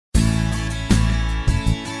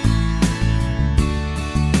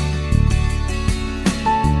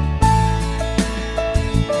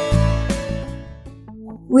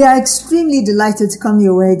We are extremely delighted to come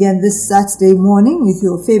your way again this Saturday morning with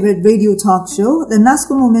your favorite radio talk show, the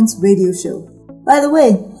NASCO Moments Radio Show. By the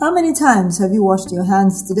way, how many times have you washed your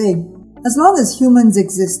hands today? As long as humans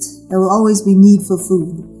exist, there will always be need for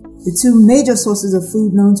food. The two major sources of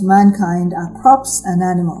food known to mankind are crops and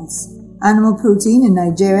animals. Animal protein in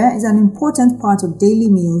Nigeria is an important part of daily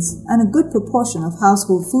meals, and a good proportion of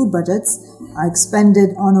household food budgets are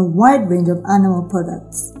expended on a wide range of animal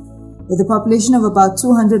products. With a population of about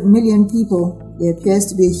 200 million people, there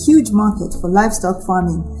appears to be a huge market for livestock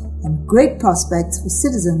farming and great prospects for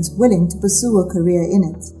citizens willing to pursue a career in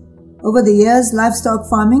it. Over the years, livestock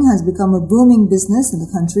farming has become a booming business in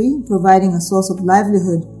the country, providing a source of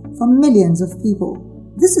livelihood for millions of people.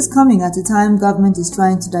 This is coming at a time government is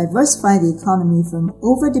trying to diversify the economy from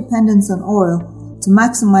over-dependence on oil to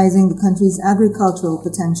maximizing the country's agricultural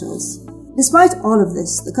potentials. Despite all of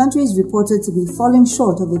this, the country is reported to be falling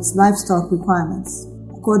short of its livestock requirements.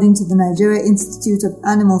 According to the Nigeria Institute of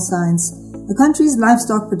Animal Science, the country's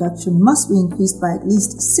livestock production must be increased by at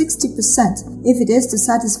least 60% if it is to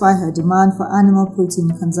satisfy her demand for animal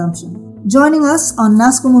protein consumption. Joining us on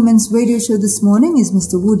NASCO Moments Radio Show this morning is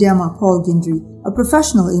Mr. Wudiama Paul Gindri, a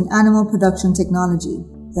professional in animal production technology.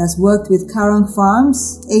 He has worked with Karong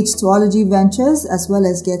Farms, H2ology Ventures, as well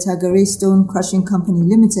as Getagare Stone Crushing Company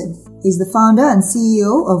Limited. He is the founder and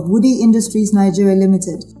CEO of Woody Industries Nigeria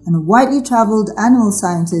Limited and a widely traveled animal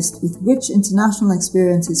scientist with rich international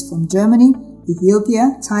experiences from Germany,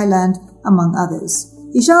 Ethiopia, Thailand, among others.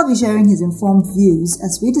 He shall be sharing his informed views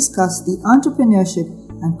as we discuss the entrepreneurship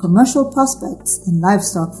and commercial prospects in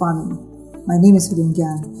livestock farming. My name is Hudun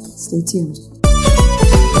Gyan. Stay tuned.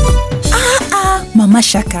 Mama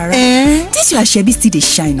Shakara, this your shebi still dey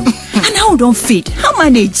shine and how don't fade? How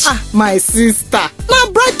manage? My sister, now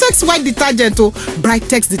Brightex white detergent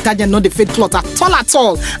Brightex detergent not the fade cloth at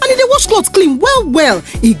all, and it dey wash cloth clean well.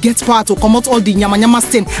 It gets power to come out all the nyama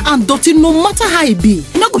stain and dirty no matter how it be.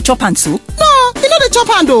 You no go chop hand too? No, you know the chop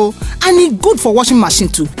hand and it good for washing machine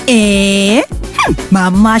too.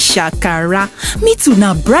 Mama Shakara, me too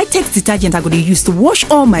now. Brightex detergent I go dey use to wash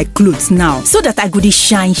all my clothes now, so that I go dey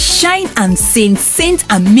shine and saint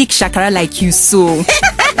and make Shakara like you so.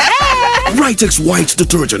 Brightex white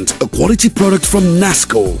detergent, a quality product from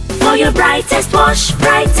NASCO. For your brightest wash,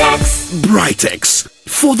 Brightex. Brightex,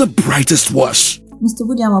 for the brightest wash. Mr.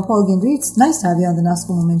 Wudiama Paul Gindri, it's nice to have you on the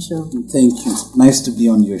NASCO Moment Show. Thank you. Nice to be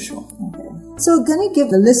on your show. Okay. So can you give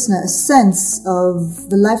the listener a sense of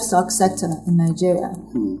the livestock sector in Nigeria?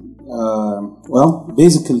 Well,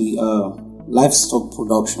 basically, livestock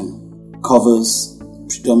production covers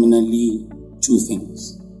predominantly two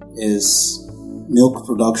things. Is milk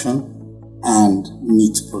production and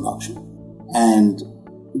meat production. And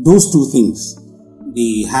those two things,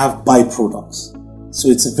 they have byproducts. So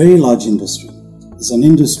it's a very large industry. It's an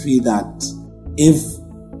industry that, if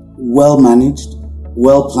well managed,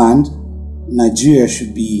 well planned, Nigeria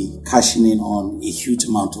should be cashing in on a huge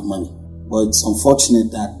amount of money. But it's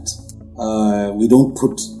unfortunate that we don't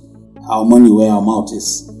put our money where our mouth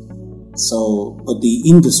is. But the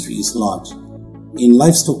industry is large. In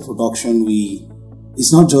livestock production,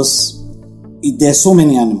 it's not just, there's so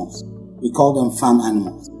many animals. We call them farm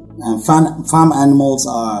animals. And farm animals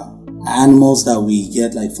are animals that we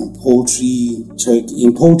get like from poultry, turkey.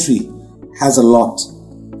 In poultry has a lot.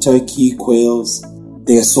 Turkey, quails,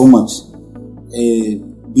 there's so much.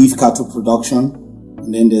 Beef cattle production,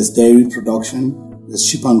 and then there's dairy production, there's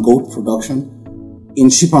sheep and goat production. In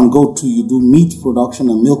sheep and goat too, you do meat production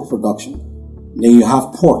and milk production. Then you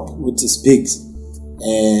have pork, which is pigs.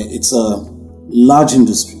 It's a large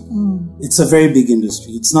industry. It's a very big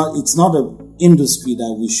industry. It's not an industry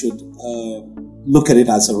that we should look at it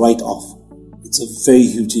as a write-off. It's a very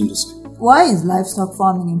huge industry. Why is livestock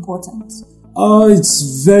farming important?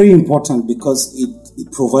 It's very important because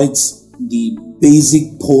it provides the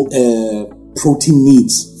basic protein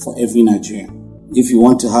needs for every Nigerian. If you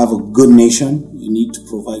want to have a good nation, you need to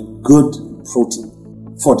provide good protein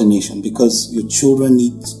for the nation, because your children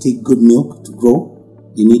need to take good milk to grow.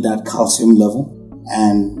 They need that calcium level.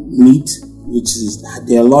 And meat,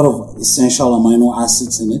 there are a lot of essential amino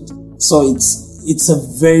acids in it. So it's a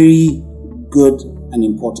very good and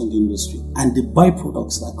important industry. And the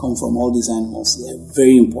byproducts that come from all these animals, they are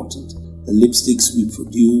very important. The lipsticks we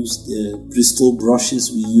produce, the Bristol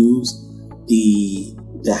brushes we use, the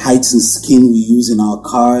hides and skin we use in our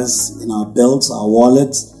cars, in our belts, our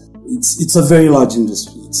wallets. It's a very large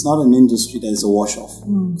industry. It's not an industry that is a wash-off.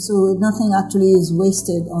 So nothing actually is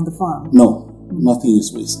wasted on the farm? No, nothing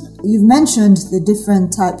is wasted. You've mentioned the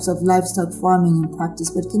different types of livestock farming in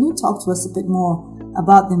practice, but can you talk to us a bit more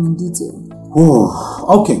about them in detail?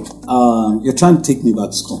 Oh, okay. You're trying to take me back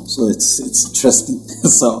to school, so it's interesting.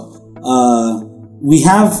 So, we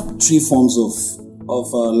have three forms of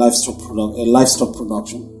livestock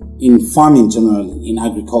production in farming generally, in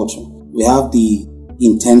agriculture. We have the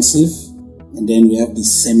intensive, and then we have the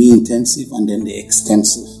semi-intensive, and then the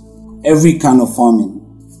extensive. Every kind of farming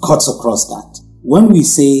cuts across that. When we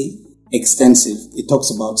say extensive, it talks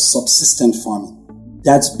about subsistent farming.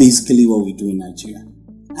 That's basically what we do in Nigeria.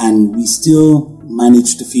 And we still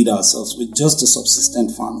manage to feed ourselves with just a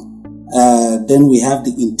subsistent farming. Then we have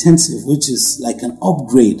the intensive, which is like an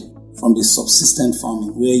upgrade from the subsistent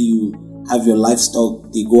farming, where you have your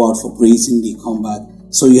livestock, they go out for grazing, they come back.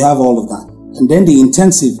 So you have all of that. And then the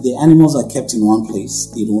intensive, the animals are kept in one place.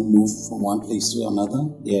 They don't move from one place to another.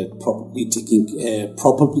 They're properly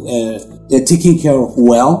they're taken care of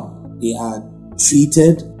well. They are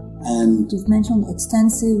treated. And you've mentioned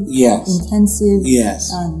extensive, yes, intensive,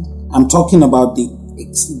 yes. And I'm talking about the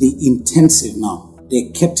intensive now.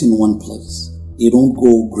 They're kept in one place. They don't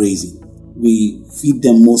go grazing. We feed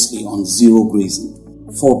them mostly on zero grazing.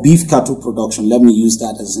 For beef cattle production, let me use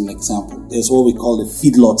that as an example. There's what we call the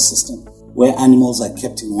feedlot system, where animals are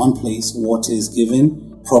kept in one place, water is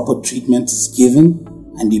given, proper treatment is given,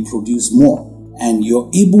 and they produce more. And you're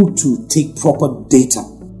able to take proper data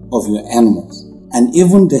of your animals. And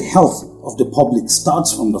even the health of the public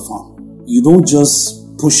starts from the farm. You don't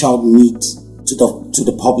just push out meat to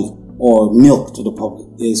the public or milk to the public.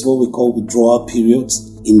 There's what we call withdrawal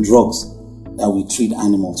periods in drugs that we treat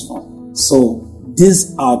animals from. So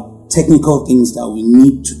these are technical things that we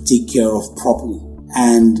need to take care of properly.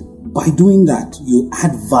 And by doing that, you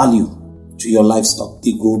add value to your livestock.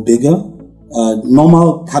 They grow bigger.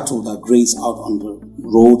 Normal cattle that graze out on the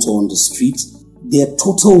roads or on the streets, their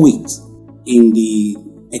total weight in the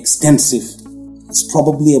extensive is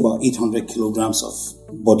probably about 800 kilograms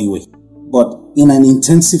of body weight. But in an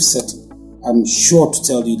intensive setting, I'm sure to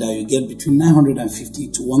tell you that you get between 950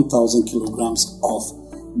 to 1,000 kilograms of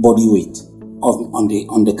body weight on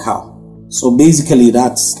the cow. So basically,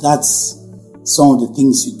 that's some of the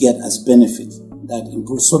things you get as benefit that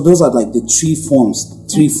improve. So those are like the three forms.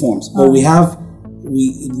 But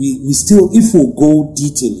we still, if we go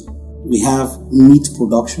detailing, we have meat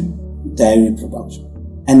production, dairy production.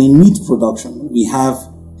 And in meat production, we have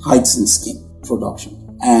hides and skin production.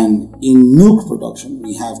 And in milk production,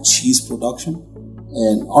 we have cheese production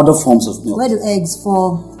and other forms of milk. Where do eggs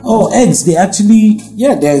fall? Oh, eggs, they're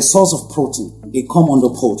a source of protein. They come under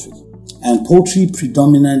poultry. And poultry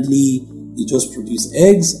predominantly, they just produce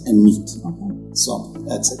eggs and meat. Okay. So,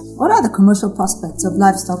 that's it. What are the commercial prospects of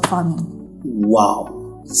livestock farming?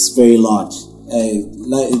 Wow, it's very large.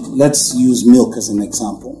 Let's use milk as an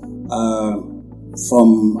example.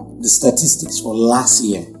 From the statistics for last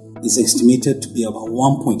year, it's estimated to be about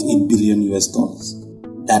 $1.8 billion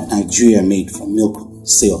that Nigeria made from milk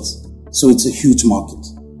sales. So it's a huge market.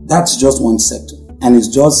 That's just one sector. And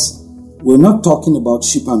we're not talking about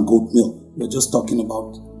sheep and goat milk. We're just talking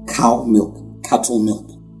about cow milk, cattle milk.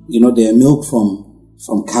 There are milk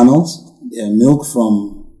from camels. There are milk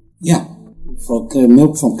from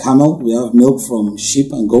camel. We have milk from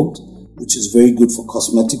sheep and goat, which is very good for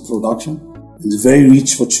cosmetic production. It's very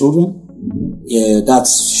rich for children. Yeah,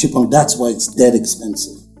 that's why it's dead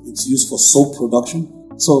expensive. It's used for soap production.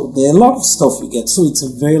 So there are a lot of stuff you get. So it's a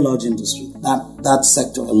very large industry. That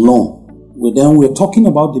sector alone. We're talking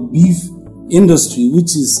about the beef industry,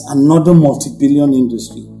 which is another multi-billion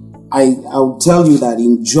industry. I'll tell you that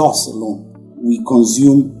in Jos alone, we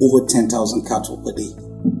consume over 10,000 cattle per day.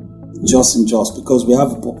 Just in Jos, because we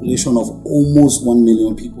have a population of almost 1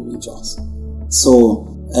 million people in Jos. So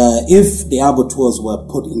if the abattoirs were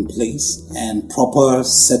put in place and proper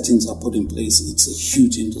settings are put in place, it's a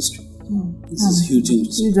huge industry. It's a huge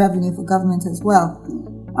industry. Huge revenue for government as well.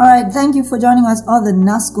 All right, thank you for joining us on the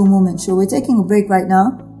NASCO Moment Show. We're taking a break right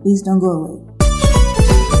now. Please don't go away.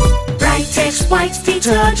 Brightex white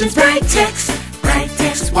detergent, Brightex.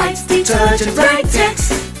 Brightex white detergent,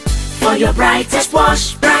 Brightex. For your brightest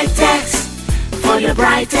wash, Brightex. For your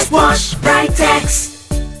brightest wash, Brightex.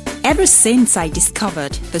 Ever since I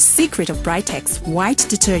discovered the secret of Brightex white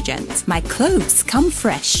detergent, my clothes come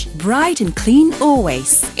fresh, bright and clean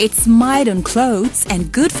always. It's mild on clothes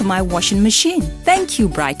and good for my washing machine. Thank you,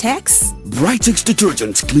 Brightex. Brightex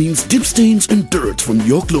detergent cleans deep stains and dirt from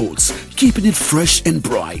your clothes, keeping it fresh and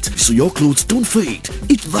bright so your clothes don't fade.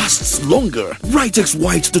 It lasts longer. Brightex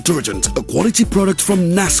white detergent, a quality product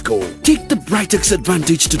from NASCO. Take the Brightex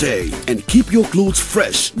advantage today and keep your clothes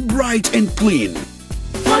fresh, bright and clean.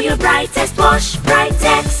 For your brightest wash,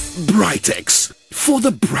 Brightex. Brightex, for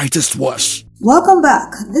the brightest wash. Welcome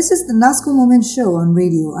back. This is the NASCO Moment Show on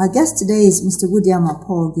radio. Our guest today is Mr. Wudiama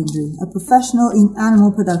Paul Gindri, a professional in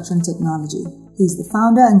animal production technology. He's the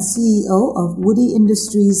founder and CEO of Woody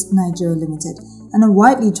Industries Nigeria Limited and a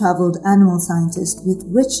widely traveled animal scientist with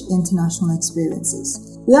rich international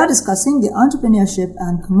experiences. We are discussing the entrepreneurship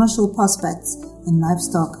and commercial prospects in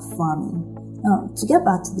livestock farming. Now, to get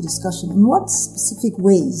back to the discussion, in what specific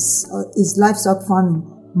ways is livestock farming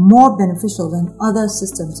more beneficial than other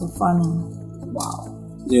systems of farming? Wow.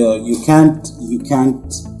 Yeah, you can't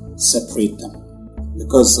separate them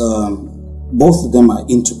because both of them are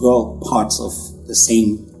integral parts of the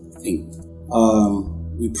same thing.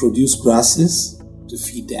 We produce grasses to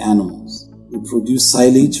feed the animals. We produce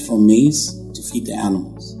silage from maize to feed the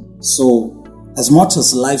animals. So as much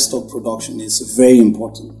as livestock production is very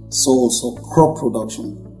important, so also crop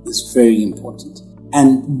production is very important.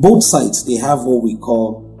 And both sides, they have what we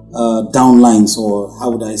call downlines, or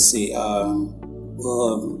how would I say,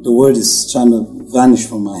 the word is trying to vanish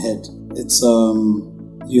from my head. It's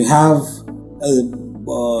you have a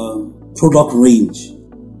product range.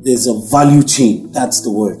 There's a value chain. That's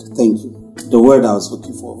the word. Thank you. The word I was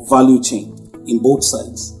looking for. Value chain. In both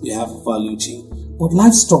sides, you have a value chain. But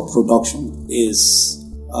livestock production is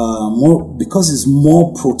more, because it's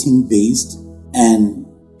more protein based, and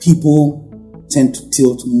people tend to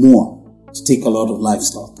tilt more to take a lot of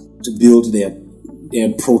livestock to build their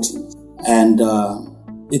protein. And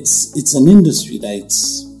it's an industry that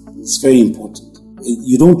it's very important.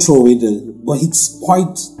 You don't throw away but it's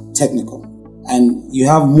quite technical, and you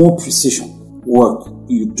have more precision work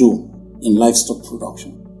you do in livestock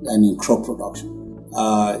production than in crop production.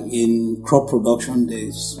 In crop production,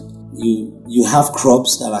 there's you have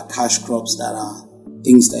crops that are cash crops, that are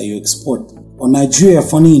things that you export. But Nigeria,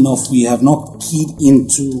 funny enough, we have not keyed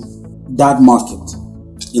into that market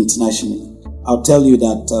internationally. I'll tell you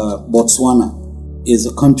that Botswana is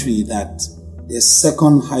a country that their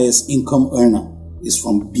second highest income earner is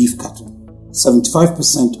from beef cattle.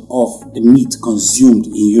 75% of the meat consumed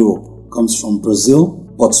in Europe comes from Brazil,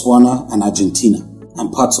 Botswana, and Argentina,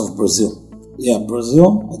 and parts of Brazil. Yeah,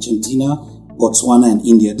 Brazil, Argentina, Botswana, and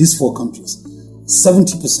India. These four countries.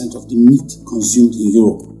 70% of the meat consumed in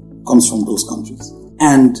Europe comes from those countries.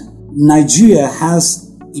 And Nigeria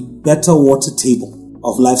has a better water table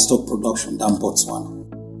of livestock production than Botswana.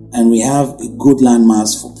 And we have a good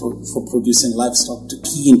landmass for producing livestock to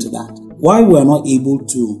key into that. Why we are not able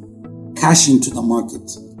to cash into the market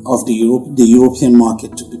of the European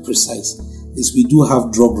market, to be precise, is we do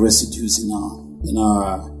have drug residues in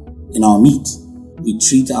our meat. We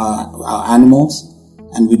treat our animals,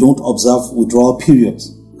 and we don't observe withdrawal periods,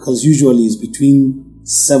 because usually it's between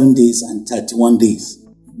 7 days and 31 days.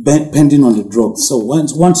 Depending on the drug. So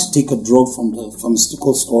once you take a drug from the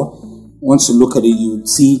pharmaceutical store, once you look at it, you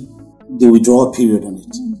see the withdrawal period on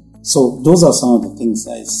it. So those are some of the things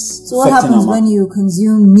that is. So what happens when you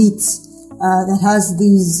consume meat that has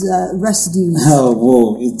these residues? Oh,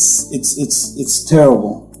 whoa! It's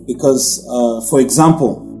terrible, because for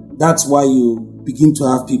example, that's why you begin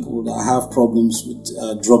to have people that have problems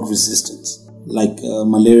with drug resistance, like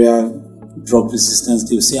malaria drug resistance.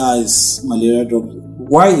 They'll say, it's malaria drug.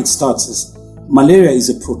 Why it starts is malaria is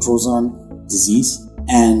a protozoan disease,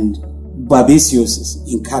 and babesiosis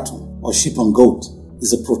in cattle or sheep and goat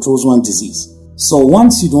is a protozoan disease. So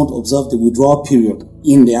once you don't observe the withdrawal period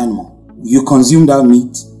in the animal, you consume that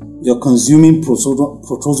meat, you're consuming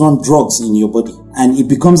protozoan drugs in your body, and it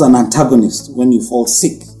becomes an antagonist when you fall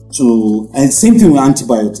sick. And same thing with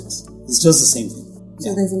antibiotics. It's just the same thing.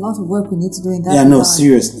 So there's a lot of work we need to do in that. Yeah, no,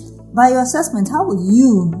 seriously. By your assessment, how would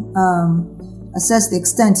you assess the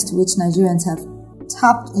extent to which Nigerians have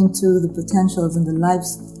tapped into the potentials in the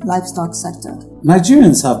livestock sector?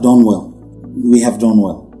 Nigerians have done well. We have done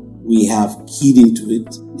well. We have keyed into it.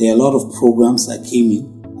 There are a lot of programs that came in,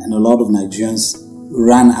 and a lot of Nigerians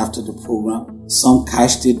ran after the program. Some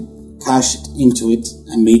cashed into it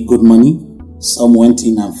and made good money. Some went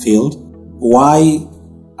in and failed. Why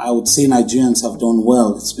I would say Nigerians have done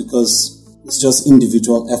well is because it's just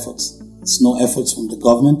individual efforts. It's no efforts from the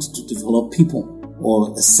government to develop people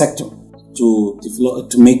or a sector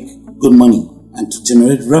to make good money and to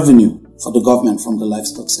generate revenue for the government from the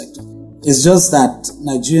livestock sector. It's just that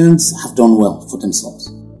Nigerians have done well for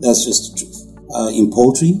themselves. That's just the truth. In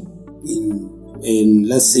poultry, in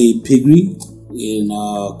let's say piggery, in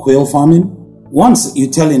quail farming. Once you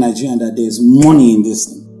tell a Nigerian that there's money in this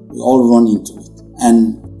thing, we all run into it.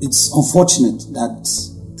 And it's unfortunate that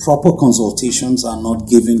proper consultations are not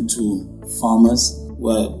given to farmers.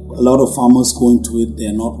 Where a lot of farmers go into it,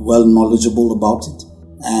 they're not well knowledgeable about it,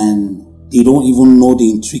 and they don't even know the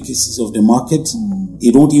intricacies of the market. They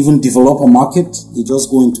don't even develop a market. They just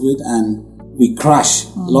go into it and we crash.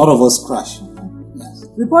 A lot of us crash. Yes.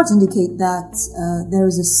 Reports indicate that there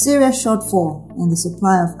is a serious shortfall in the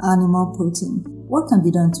supply of animal protein. What can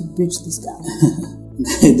be done to bridge this gap?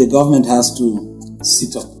 The government has to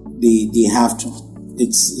sit up. They have to.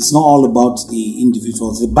 It's not all about the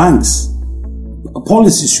individuals. The banks, a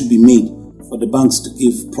policy should be made for the banks to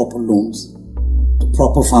give proper loans to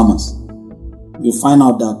proper farmers. You find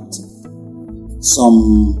out that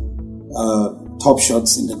some top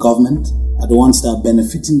shots in the government are the ones that are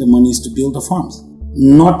benefiting the monies to build the farms,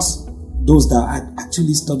 not those that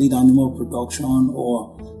actually studied animal production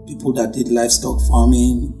or people that did livestock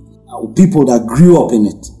farming or people that grew up in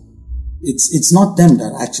it. It's not them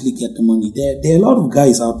that actually get the money. There are a lot of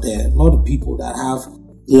guys out there, a lot of people that have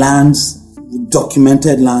lands,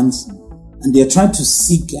 documented lands, and they're trying to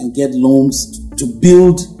seek and get loans to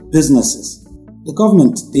build businesses. The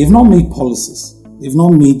government, they've not made policies.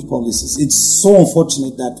 It's so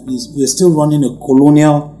unfortunate that we're still running a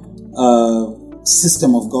colonial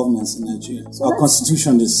system of governance in Nigeria. So our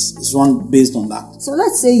constitution is run based on that. So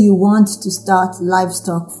let's say you want to start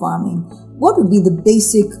livestock farming. What would be the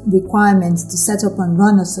basic requirements to set up and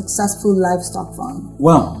run a successful livestock farm?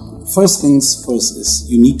 Well, first things first is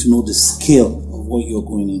you need to know the scale of what you're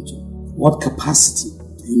going into. What capacity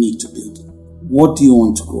do you need to build? What do you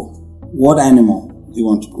want to grow? What animal do you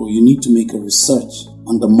want to grow? You need to make a research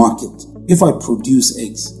on the market. If I produce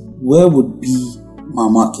eggs, where would be my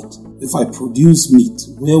market? If I produce meat,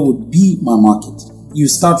 where would be my market? You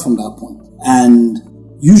start from that point. And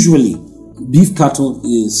usually, beef cattle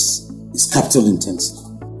is capital intensive.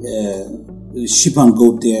 Sheep and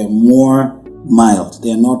goat, they're more mild.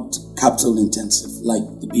 They're not capital intensive like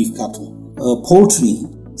the beef cattle. Poultry,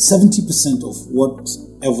 70% of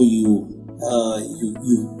whatever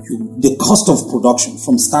the cost of production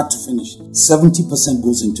from start to finish, 70%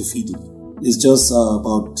 goes into feeding. It's just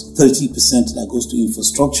about 30% that goes to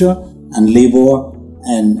infrastructure and labor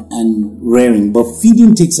and rearing. But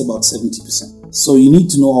feeding takes about 70%. So you need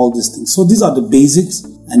to know all these things. So these are the basics.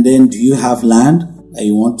 And then, do you have land that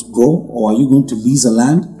you want to grow, or are you going to lease a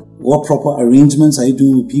land? What proper arrangements are you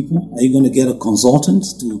doing with people? Are you going to get a consultant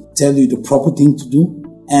to tell you the proper thing to do?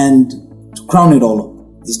 And to crown it all up,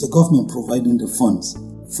 is the government providing the funds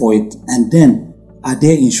for it? And then, are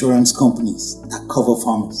there insurance companies that cover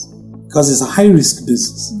farmers? Because it's a high-risk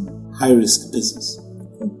business.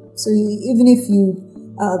 So even if you,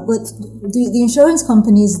 but the insurance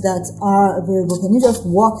companies that are available, can you just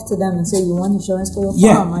walk to them and say you want insurance for your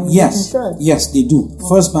farm? And you get insured? Yes, they do. Okay.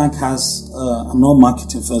 First Bank has, I'm not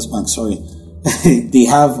marketing First Bank, sorry. They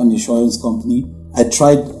have an insurance company. I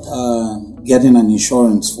tried getting an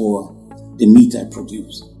insurance for the meat I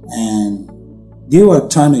produce, and they were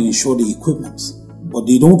trying to insure the equipment, but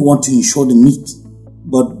they don't want to insure the meat.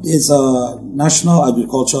 But there's a National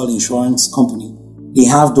Agricultural Insurance Company. They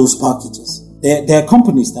have those packages. There are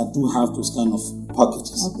companies that do have those kind of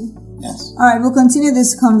packages. Okay. Yes. All right, we'll continue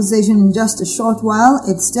this conversation in just a short while.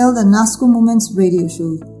 It's still the NASCO Moments radio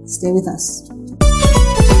show. Stay with us.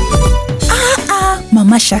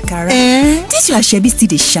 Mama Shakara, this your shebi still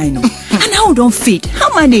dey shine on. And how don't fade? How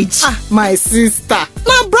manage? My sister.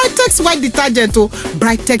 Now Brightex white detergent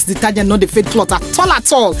Brightex detergent not the fade cloth at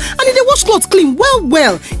all. And it dey wash cloth clean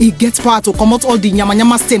well. It gets power to come out all the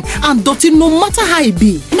nyama stain and dirty no matter how it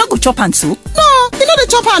be. You not go chop hand too? No, you know the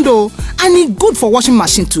chop hand though. And it good for washing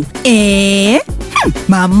machine too.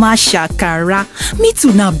 Mama Shakara. Me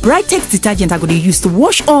too now. Brightex detergent I go to use to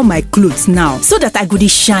wash all my clothes now, so that I go to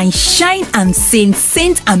shine and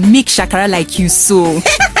saint and make Shakara like you so.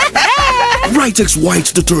 Brightex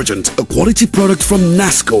white detergent, a quality product from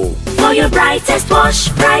NASCO. For your brightest wash,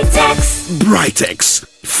 Brightex. Brightex,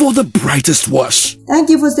 for the brightest wash. Thank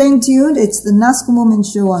you for staying tuned. It's the NASCO Moment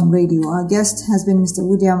Show on radio. Our guest has been Mr.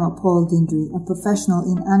 Wudiama Paul Gindri, a professional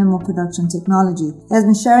in animal production technology. He has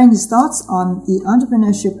been sharing his thoughts on the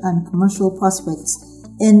entrepreneurship and commercial prospects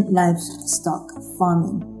in livestock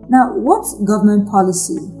farming. Now, what government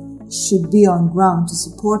policy should be on ground to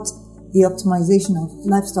support the optimization of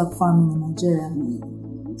livestock farming in Nigeria?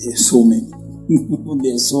 There's so many.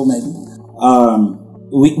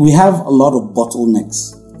 We have a lot of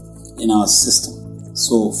bottlenecks in our system.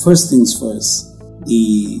 So first things first,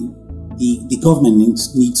 the government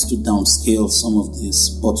needs to downscale some of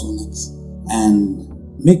these bottlenecks and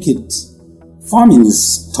make it. Farming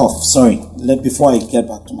is tough. Before I get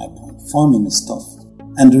back to my point, farming is tough.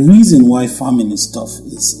 And the reason why farming is tough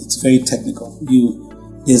is it's very technical.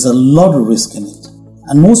 There's a lot of risk in it.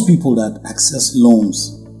 And most people that access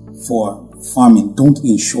loans for farming don't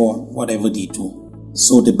insure whatever they do.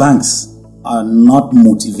 So the banks are not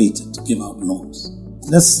motivated to give out loans.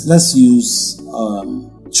 let's use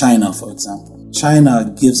China, for example.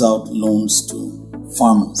 China gives out loans to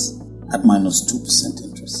farmers at minus 2%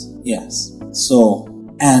 interest. Yes. So,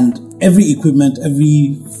 and every equipment,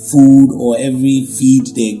 every food or every feed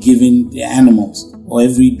they're giving their animals or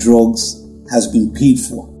every drugs has been paid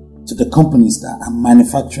for to the companies that are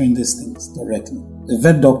manufacturing these things directly. The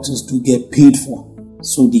vet doctors do get paid for.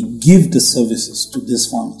 So they give the services to these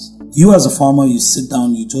farmers. You as a farmer, you sit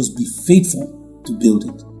down, you just be faithful to build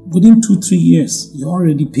it. Within 2-3 years, you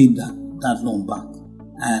already paid that loan back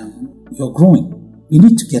and you're growing. We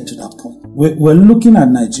need to get to that point. We're looking at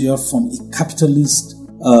Nigeria from a capitalist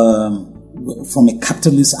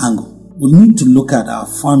angle. We need to look at our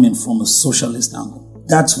farming from a socialist angle.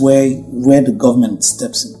 That's where the government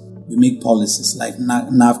steps in. We make policies like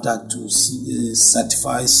NAFTA to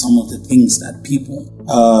certify some of the things that people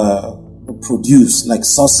produce, like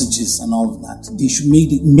sausages and all of that. They should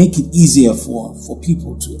make it easier for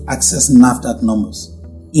people to access NAFTA numbers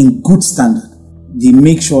in good standard. They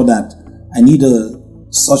make sure that I need a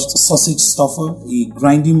sausage stuffer, a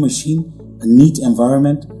grinding machine, a neat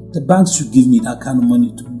environment. The banks should give me that kind of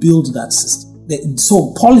money to build that system.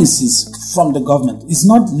 So policies from the government is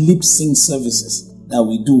not lip sync services that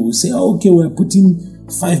we do. We say, okay, we're putting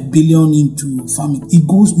 5 billion into farming. It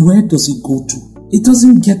goes, where does it go to? It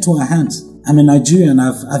doesn't get to our hands. I'm a Nigerian.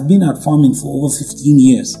 I've been at farming for over 15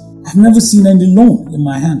 years. I've never seen any loan in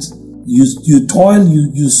my hands. You toil,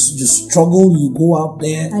 you struggle, you go out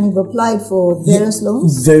there. And you've applied for various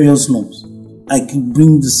loans? Various loans. I can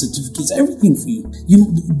bring the certificates, everything for you.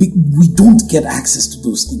 We don't get access to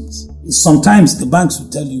those things. Sometimes the banks will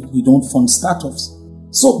tell you we don't fund startups.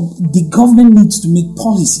 So the government needs to make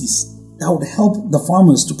policies that would help the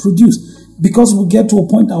farmers to produce, because we'll get to a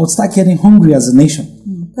point that would start getting hungry as a nation.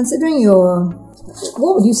 Considering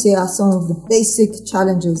what would you say are some of the basic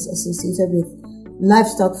challenges associated with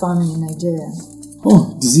livestock farming in Nigeria?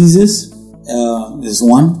 Diseases is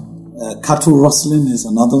one. Cattle rustling is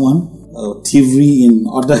another one. Thievery in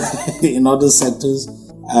other sectors.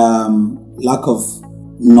 Lack of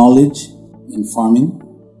knowledge in farming.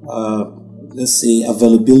 Let's say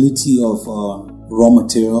availability of raw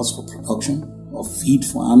materials for production of feed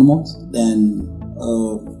for animals. Then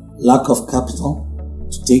lack of capital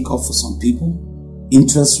to take off for some people.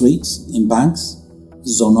 Interest rates in banks.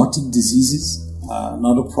 Zoonotic diseases.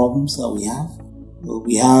 Another problems that we have.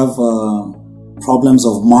 We have problems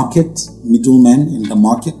of market, middlemen in the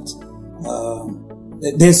market.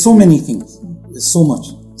 There's so many things. There's so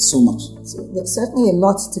much. So there's certainly a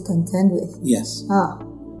lot to contend with. Yes.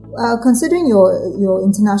 Considering your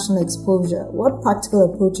international exposure, what practical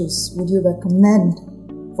approaches would you recommend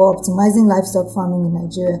for optimizing livestock farming in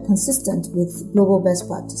Nigeria consistent with global best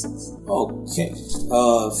practices? Okay.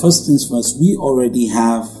 First things first, we already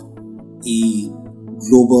have a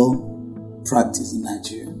global practice in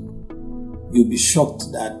Nigeria. You'll be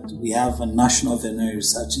shocked that we have a National Veterinary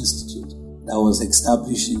Research Institute that was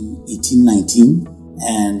established in 1819,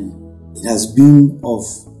 and it has been of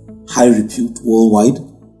high repute worldwide.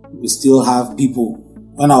 We still have people.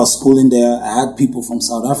 When I was schooling there, I had people from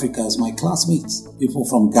South Africa as my classmates, people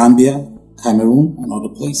from Gambia, Cameroon, and other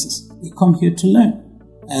places. They come here to learn.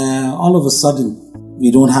 All of a sudden,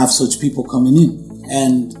 we don't have such people coming in.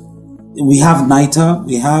 And we have NITA,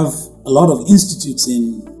 we have a lot of institutes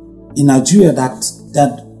in Nigeria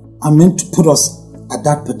that are meant to put us at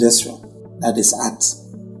that pedestal that is at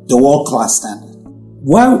the world-class standard.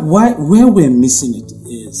 Where we're missing it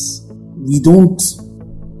is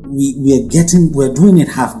we're doing it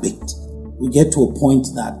half-baked. We get to a point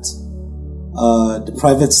that the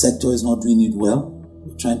private sector is not doing it well.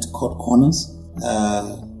 We're trying to cut corners.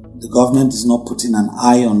 The government is not putting an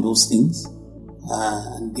eye on those things.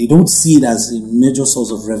 And they don't see it as a major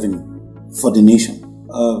source of revenue for the nation.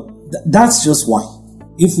 That's just why.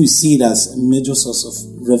 If we see it as a major source of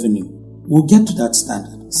revenue, we'll get to that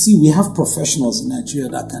standard. See, we have professionals in Nigeria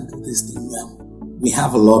that can do this thing well. We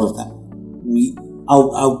have a lot of them.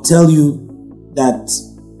 I'll tell you that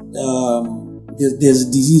there's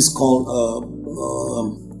a disease called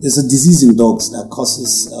there's a disease in dogs that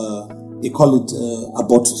causes they call it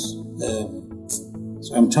abortus.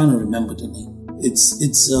 So I'm trying to remember the name.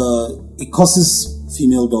 It causes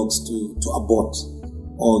female dogs to abort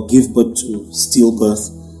or give birth to stillbirth,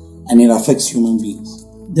 and it affects human beings.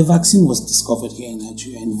 The vaccine was discovered here in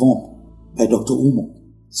Nigeria in Vom by Dr. Umo.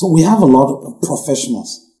 So we have a lot of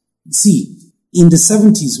professionals. See, in the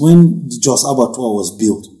 70s when the Jos Abattoir was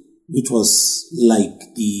built, which was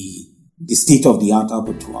like the state-of-the-art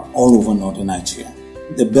abattoir all over northern Nigeria,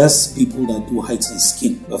 the best people that do hides and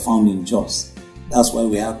skin were found in Jos. That's why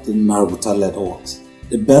we have the Narabuta leatherworks.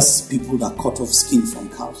 the best people that cut off skin from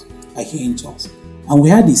cows are here in Jos. And we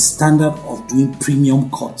had a standard of doing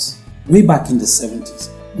premium cuts way back in the 70s.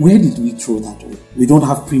 Where did we throw that away? We don't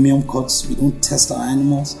have premium cuts. We don't test our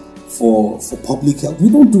animals for public health. We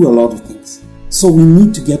don't do a lot of things. So we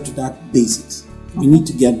need to get to that basics. We need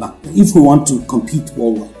to get back there if we want to compete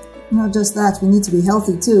worldwide. Not just that, we need to be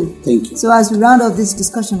healthy too. Thank you. So as we round off this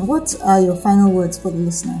discussion, what are your final words for the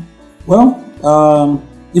listener? Well,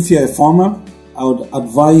 if you're a farmer, I would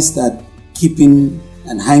advise that keeping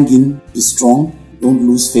and hanging, be strong, don't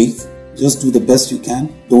lose faith. Just do the best you can.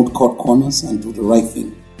 Don't cut corners and do the right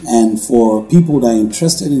thing. And for people that are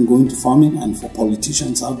interested in going to farming and for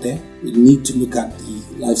politicians out there, we need to look at the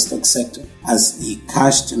livestock sector as a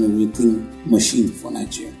cash generating machine for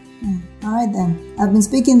Nigeria. All right then. I've been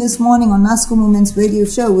speaking this morning on NASCO Moments radio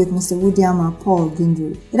show with Mr. Wudiama Paul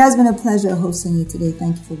Gindru. It has been a pleasure hosting you today.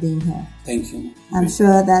 Thank you for being here. Thank you. I'm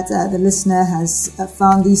sure that the listener has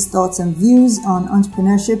found these thoughts and views on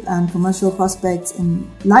entrepreneurship and commercial prospects in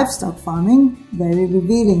livestock farming very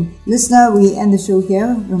revealing. Listener, we end the show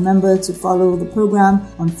here. Remember to follow the program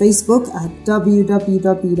on Facebook at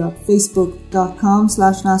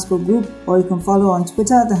www.facebook.com/NASCO Group, or you can follow on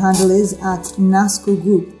Twitter. The handle is at NASCO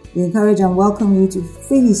Group. We encourage and welcome you to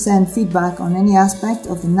freely send feedback on any aspect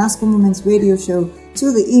of the NASCO Moments radio show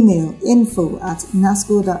to the email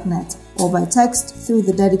info@nasco.net or by text through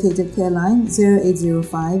the dedicated care line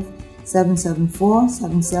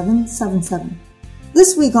 0805-774-7777.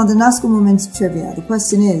 This week on the NASCO Moments Trivia, the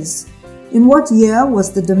question is, in what year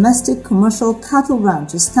was the domestic commercial cattle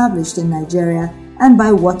ranch established in Nigeria and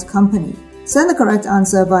by what company? Send the correct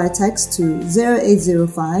answer via text to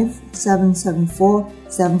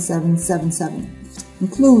 0805-774-7777.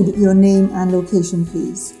 Include your name and location,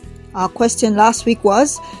 please. Our question last week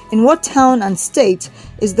was, in what town and state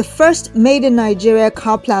is the first made in Nigeria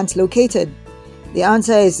car plant located? The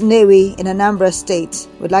answer is Newi in Anambra State.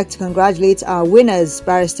 We'd like to congratulate our winners,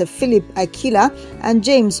 Barrister Philip Akila and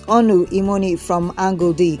James Onu Imoni from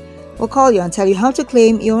Angle D. We'll call you and tell you how to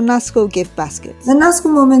claim your NASCO gift basket. The NASCO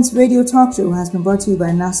Moments radio talk show has been brought to you by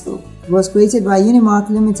NASCO. It was created by Unimark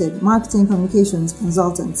Limited, Marketing Communications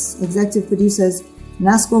Consultants. Executive producers,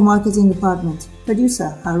 NASCO Marketing Department.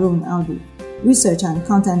 Producer, Harun Audu. Research and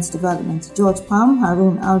Content Development, George Palm,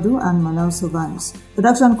 Harun Audu, and Malau Sovanus.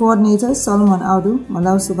 Production coordinators, Solomon Audu,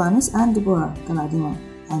 Malau Sovanus, and Deborah Galadima.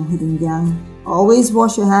 I'm Hidden Gang. Always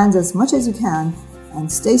wash your hands as much as you can and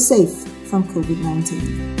stay safe from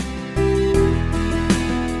COVID-19.